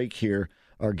next break here.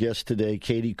 Our guest today,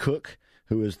 Katy Cook,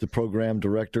 who is the program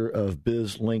director of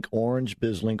BizLink Orange.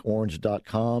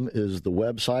 BizLinkOrange.com is the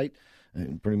website.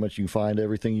 And pretty much you can find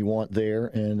everything you want there.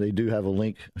 And they do have a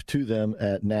link to them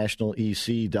at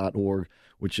nationalec.org,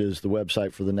 which is the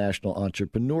website for the National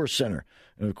Entrepreneur Center.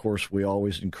 And, of course, we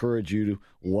always encourage you to,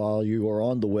 while you are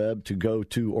on the web, to go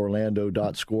to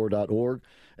orlando.score.org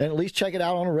and at least check it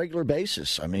out on a regular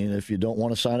basis. I mean, if you don't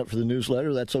want to sign up for the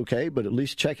newsletter, that's okay, but at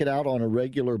least check it out on a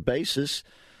regular basis.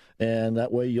 And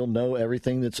that way you'll know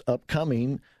everything that's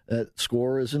upcoming that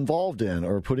SCORE is involved in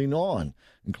or putting on,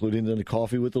 including the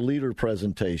Coffee with the Leader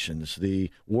presentations, the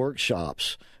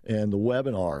workshops, and the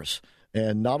webinars.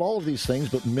 And not all of these things,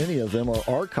 but many of them are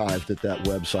archived at that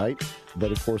website.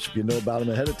 But, of course, if you know about them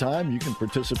ahead of time, you can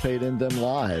participate in them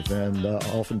live. And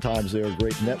oftentimes they are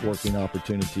great networking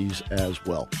opportunities as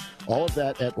well. All of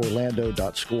that at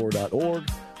orlando.score.org.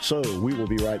 So we will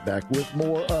be right back with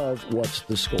more of What's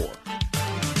the Score?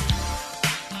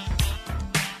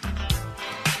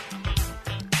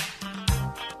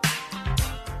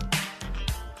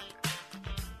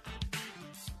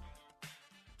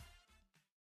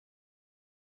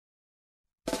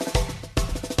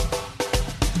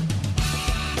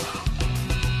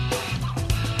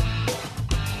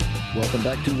 Welcome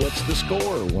back to What's the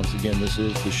Score? Once again, this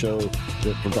is the show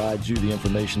that provides you the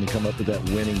information to come up with that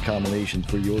winning combination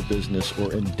for your business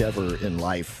or endeavor in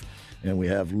life. And we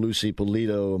have Lucy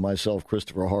Polito, myself,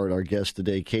 Christopher Hart, our guest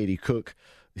today, Katy Cook.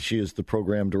 She is the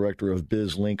program director of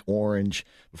BizLink Orange.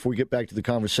 Before we get back to the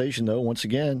conversation, though, once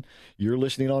again, you're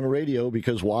listening on the radio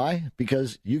because why?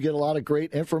 Because you get a lot of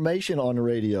great information on the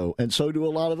radio, and so do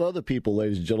a lot of other people,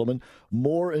 ladies and gentlemen.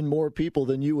 More and more people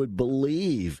than you would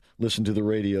believe listen to the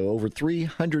radio. Over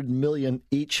 300 million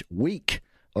each week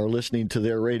are listening to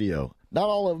their radio. Not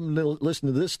all of them listen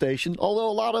to this station, although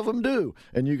a lot of them do.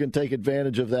 And you can take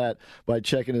advantage of that by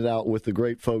checking it out with the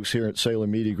great folks here at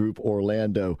Salem Media Group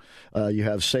Orlando. You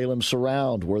have Salem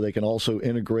Surround, where they can also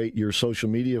integrate your social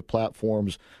media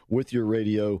platforms with your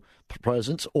radio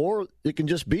presence, or it can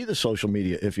just be the social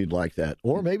media if you'd like that,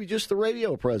 or maybe just the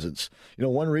radio presence. You know,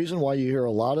 one reason why you hear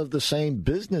a lot of the same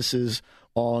businesses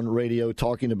on radio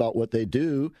talking about what they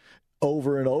do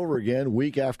over and over again,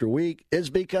 week after week,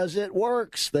 is because it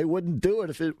works. They wouldn't do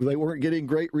it if they weren't getting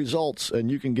great results,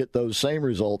 and you can get those same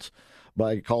results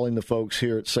by calling the folks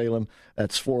here at Salem.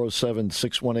 That's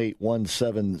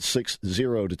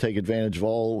 407-618-1760 to take advantage of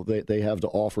all they have to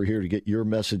offer here to get your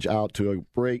message out to a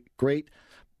great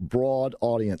broad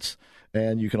audience.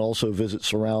 And you can also visit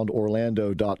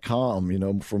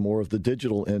surroundorlando.com, for more of the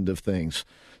digital end of things.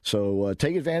 So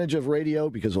take advantage of radio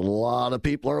because a lot of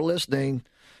people are listening,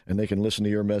 and they can listen to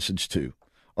your message too.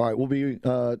 All right, we'll be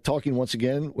talking once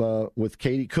again with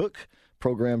Katy Cook,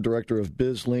 Program Director of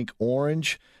BizLink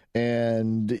Orange.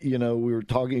 And,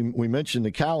 we mentioned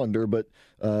the calendar, but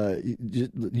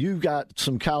you've got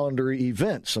some calendar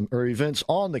events, or events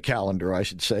on the calendar, I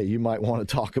should say, you might want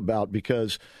to talk about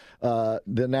because the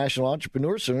National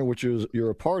Entrepreneur Center, which you're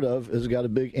a part of, has got a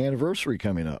big anniversary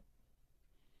coming up.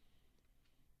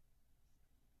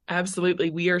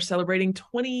 Absolutely. We are celebrating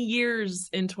 20 years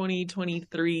in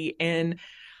 2023, and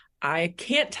I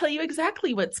can't tell you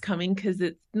exactly what's coming because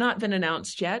it's not been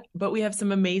announced yet, but we have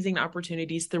some amazing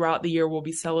opportunities throughout the year we'll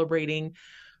be celebrating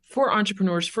for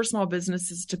entrepreneurs, for small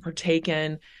businesses to partake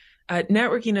in.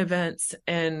 networking events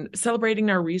and celebrating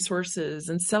our resources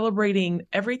and celebrating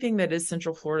everything that is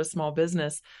Central Florida small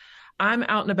business. I'm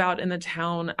out and about in the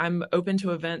town. I'm open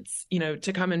to events,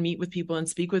 to come and meet with people and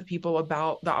speak with people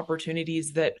about the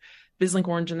opportunities that BizLink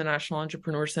Orange and the National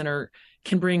Entrepreneur Center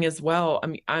can bring as well. I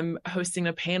mean, I'm hosting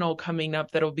a panel coming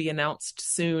up that will be announced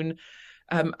soon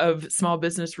of small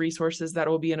business resources. That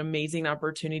will be an amazing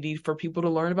opportunity for people to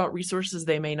learn about resources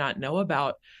they may not know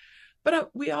about.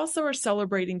 But we also are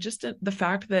celebrating just the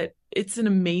fact that it's an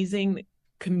amazing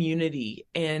community.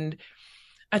 And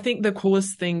I think the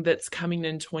coolest thing that's coming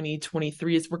in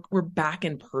 2023 is we're back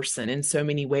in person in so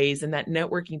many ways, and that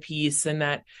networking piece and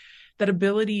that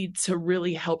ability to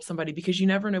really help somebody, because you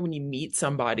never know when you meet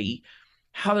somebody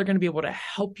how they're going to be able to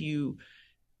help you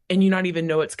and you not even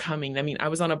know it's coming. I mean, I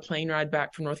was on a plane ride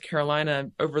back from North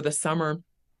Carolina over the summer,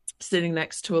 sitting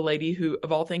next to a lady who,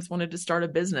 of all things, wanted to start a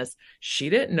business. She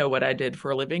didn't know what I did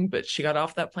for a living, but she got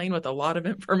off that plane with a lot of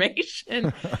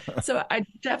information. So I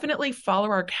definitely follow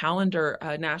our calendar,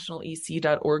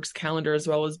 nationalec.org's calendar, as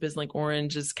well as BizLink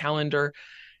Orange's calendar.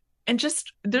 And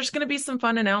just, there's going to be some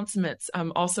fun announcements.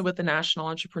 Also with the National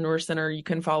Entrepreneur Center, you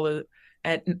can follow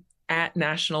at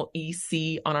National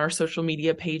EC on our social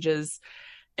media pages.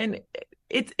 And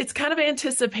it's kind of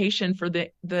anticipation for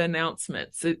the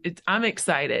announcements. I'm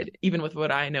excited, even with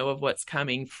what I know of what's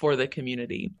coming for the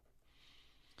community.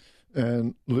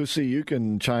 And Lucy, you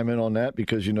can chime in on that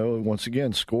because, once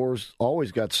again, SCORE's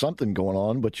always got something going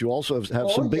on, but you also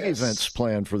have some big events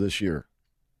planned for this year.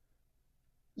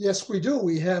 Yes, we do.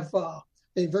 We have a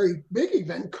very big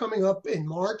event coming up in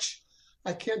March.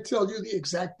 I can't tell you the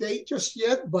exact date just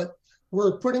yet, but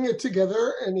we're putting it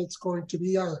together, and it's going to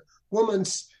be our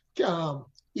women's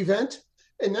event.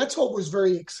 And that's always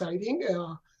very exciting.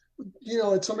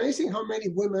 It's amazing how many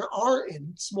women are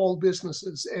in small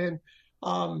businesses, and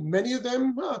many of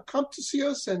them come to see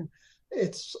us, and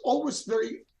it's always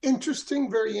very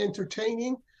interesting, very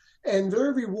entertaining, and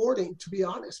very rewarding, to be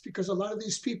honest, because a lot of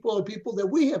these people are people that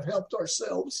we have helped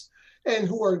ourselves and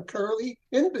who are currently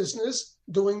in business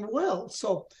doing well.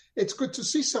 So it's good to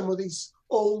see some of these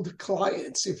old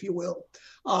clients, if you will.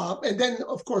 And then,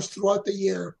 of course, throughout the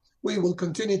year, we will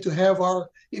continue to have our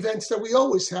events that we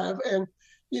always have. And,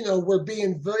 we're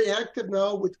being very active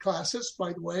now with classes,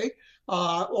 by the way.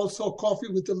 Also,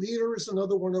 Coffee with the Leader is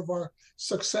another one of our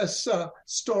success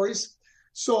stories.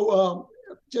 So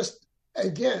just,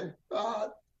 again,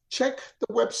 check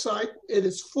the website. It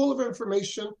is full of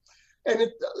information. And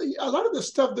a lot of the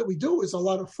stuff that we do is a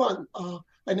lot of fun.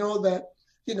 I know that,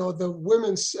 the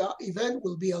women's event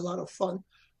will be a lot of fun.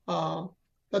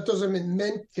 That doesn't mean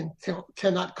men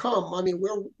cannot come. I mean,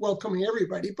 we're welcoming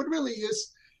everybody, but really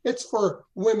it's for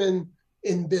women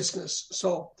in business.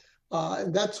 So,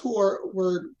 and that's who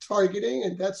we're targeting,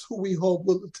 and that's who we hope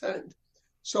will attend.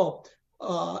 So,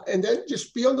 and then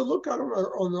just be on the lookout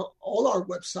on all our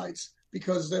websites,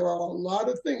 because there are a lot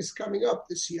of things coming up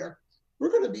this year.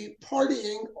 We're going to be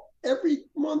partying every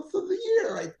month of the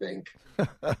year, I think.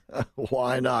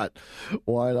 Why not?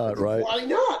 Why not, right? Why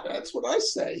not? That's what I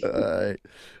say.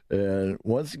 And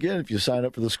once again, if you sign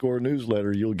up for the SCORE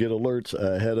newsletter, you'll get alerts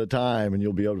ahead of time, and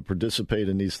you'll be able to participate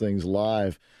in these things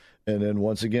live. And then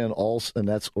once again, and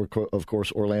that's, of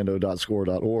course,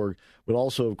 orlando.score.org. But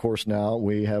also, of course, now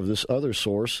we have this other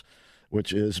source,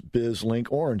 which is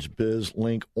BizLink Orange,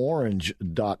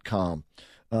 bizlinkorange.com.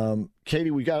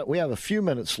 Katy, we have a few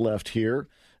minutes left here.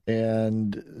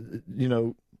 And,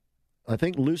 I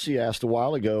think Lucy asked a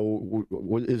while ago,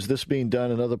 is this being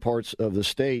done in other parts of the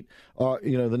state?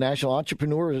 The National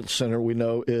Entrepreneur Center, we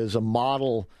know, is a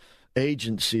model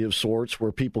agency of sorts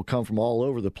where people come from all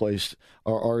over the place.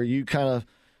 Are you kind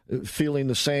of feeling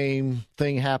the same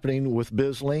thing happening with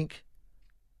BizLink?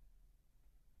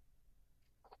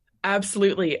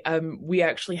 Absolutely. We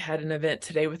actually had an event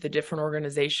today with a different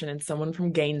organization, and someone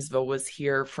from Gainesville was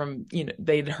here from,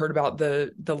 they'd heard about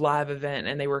the live event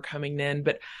and they were coming in.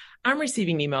 But I'm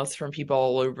receiving emails from people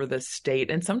all over the state,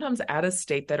 and sometimes out of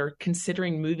state, that are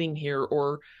considering moving here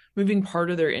or moving part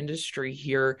of their industry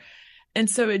here. And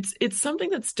so it's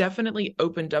something that's definitely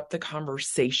opened up the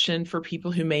conversation for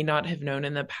people who may not have known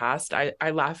in the past. I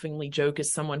laughingly joke,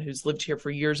 as someone who's lived here for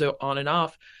years on and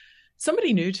off,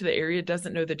 somebody new to the area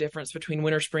doesn't know the difference between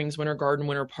Winter Springs, Winter Garden,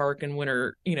 Winter Park, and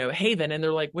Winter, Haven. And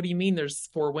they're like, what do you mean there's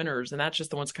 4 winters? And that's just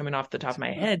the ones coming off the top of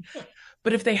my head.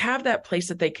 But if they have that place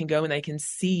that they can go and they can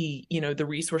see, the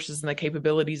resources and the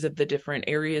capabilities of the different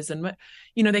areas, and,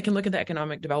 they can look at the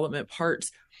economic development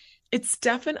parts, it's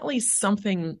definitely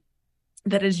something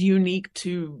that is unique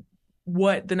to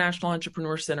what the National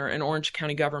Entrepreneur Center and Orange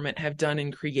County government have done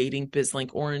in creating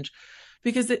BizLink Orange.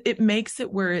 because it makes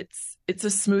it where it's a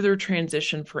smoother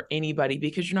transition for anybody,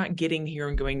 because you're not getting here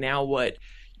and going, now what?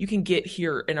 You can get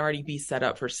here and already be set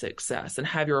up for success and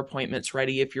have your appointments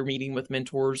ready if you're meeting with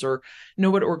mentors, or know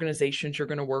what organizations you're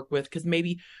going to work with. Because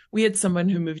maybe we had someone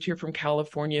who moved here from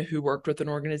California who worked with an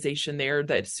organization there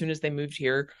that as soon as they moved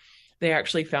here, they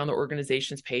actually found the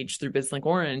organization's page through BizLink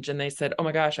Orange, and they said, oh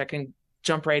my gosh, I can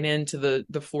jump right into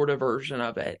the Florida version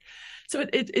of it. So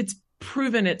it's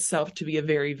proven itself to be a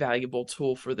very valuable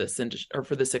tool for this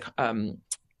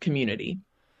community.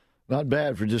 Not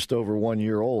bad for just over 1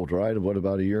 year old, right? What,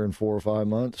 about a year and 4 or 5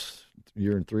 months? A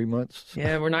year and 3 months?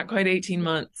 Yeah, we're not quite 18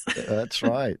 months. That's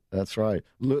right. That's right.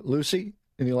 Lucy,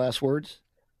 any last words?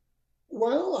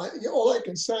 Well, all I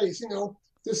can say is,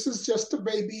 this is just a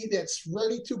baby that's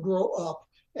ready to grow up,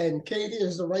 and Katy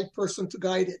is the right person to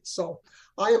guide it. So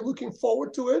I am looking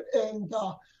forward to it, and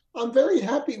I'm very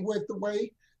happy with the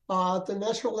way the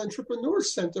National Entrepreneur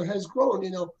Center has grown.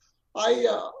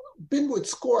 I been with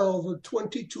SCORE over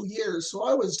 22 years, so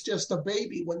I was just a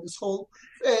baby when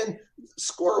and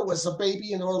SCORE was a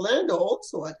baby in Orlando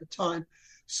also at the time.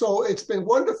 So it's been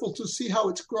wonderful to see how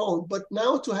it's grown, but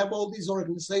now to have all these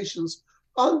organizations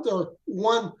under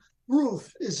one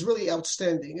roof is really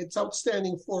outstanding. It's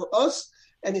outstanding for us,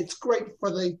 and it's great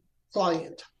for the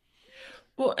client.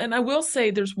 Well, and I will say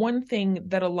there's one thing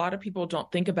that a lot of people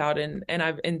don't think about,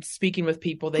 and speaking with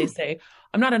people, they say,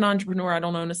 I'm not an entrepreneur, I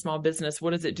don't own a small business,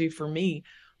 what does it do for me?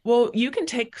 Well, you can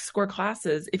take SCORE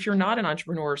classes if you're not an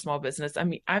entrepreneur or small business. I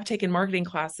mean, I've taken marketing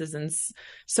classes and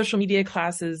social media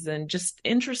classes and just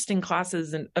interesting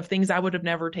classes and of things I would have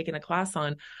never taken a class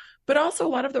on. But also a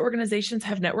lot of the organizations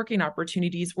have networking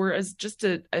opportunities, whereas just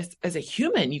as a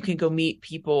human, you can go meet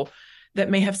people that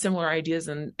may have similar ideas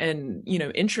and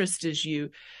interest as you.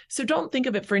 So don't think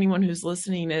of it, for anyone who's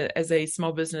listening, as a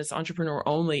small business entrepreneur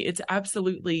only. It's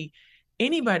absolutely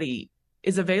anybody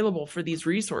is available for these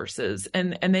resources,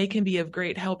 and they can be of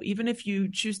great help. Even if you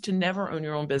choose to never own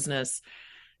your own business,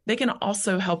 they can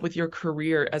also help with your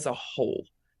career as a whole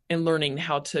and learning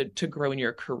how to grow in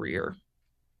your career.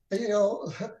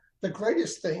 The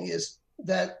greatest thing is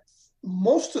that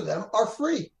most of them are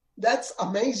free. That's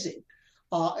amazing.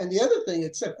 And the other thing,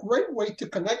 it's a great way to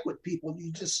connect with people.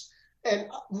 And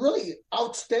really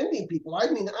outstanding people.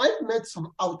 I mean, I've met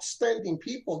some outstanding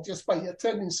people just by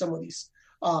attending some of these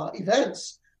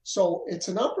events. So it's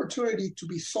an opportunity to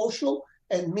be social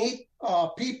and meet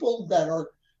people that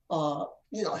are,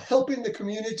 helping the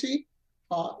community.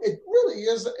 It really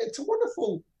is. It's a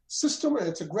wonderful system, and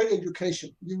it's a great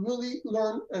education. You really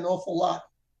learn an awful lot.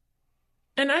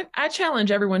 And I challenge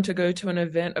everyone to go to an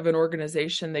event of an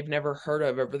organization they've never heard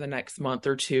of over the next month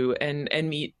or two and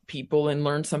meet people and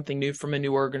learn something new from a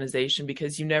new organization,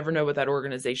 because you never know what that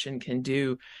organization can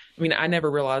do. I mean, I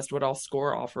never realized what all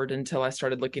SCORE offered until I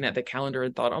started looking at the calendar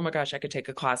and thought, oh my gosh, I could take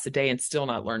a class a day and still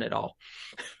not learn it all.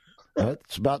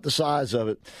 That's about the size of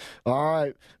it. All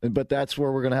right. But that's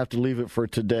where we're going to have to leave it for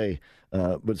today.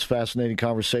 But it's a fascinating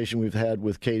conversation we've had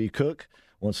with Katy Cook.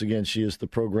 Once again, she is the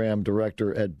program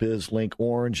director at BizLink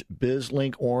Orange,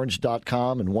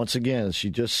 bizlinkorange.com. And once again, as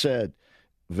she just said,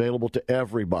 available to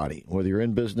everybody, whether you're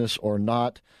in business or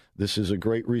not. This is a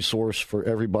great resource for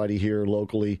everybody here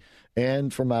locally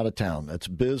and from out of town. That's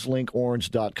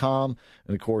bizlinkorange.com.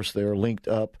 And, of course, they're linked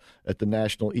up at the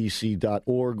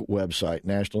nationalec.org website,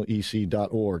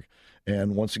 nationalec.org.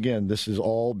 And once again, this is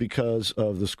all because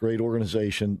of this great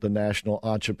organization, the National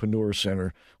Entrepreneur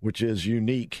Center, which is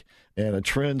unique and a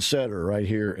trendsetter right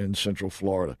here in Central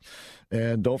Florida.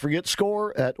 And don't forget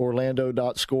SCORE at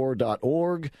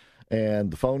orlando.score.org.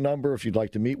 And the phone number, if you'd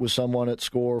like to meet with someone at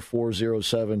SCORE,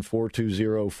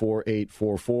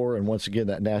 407-420-4844. And once again,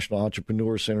 that National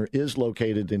Entrepreneur Center is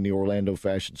located in the Orlando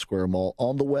Fashion Square Mall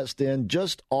on the West End,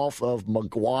 just off of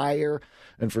McGuire.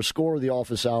 And for SCORE, the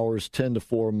office hours, 10 to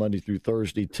 4, Monday through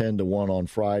Thursday, 10 to 1 on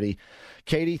Friday.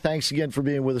 Katy, thanks again for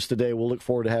being with us today. We'll look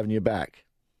forward to having you back.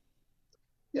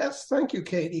 Yes, thank you,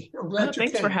 Katy. I'm glad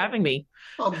Thanks for having me.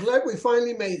 I'm glad we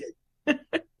finally made it.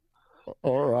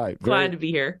 All right. Glad to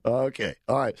be here. Okay.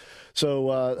 All right.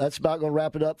 So that's about going to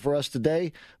wrap it up for us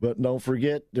today. But don't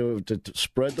forget to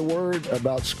spread the word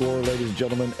about SCORE, ladies and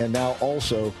gentlemen, and now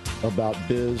also about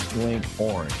BizLink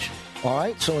Orange. All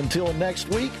right. So until next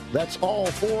week, that's all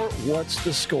for What's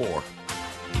the Score?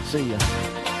 See ya.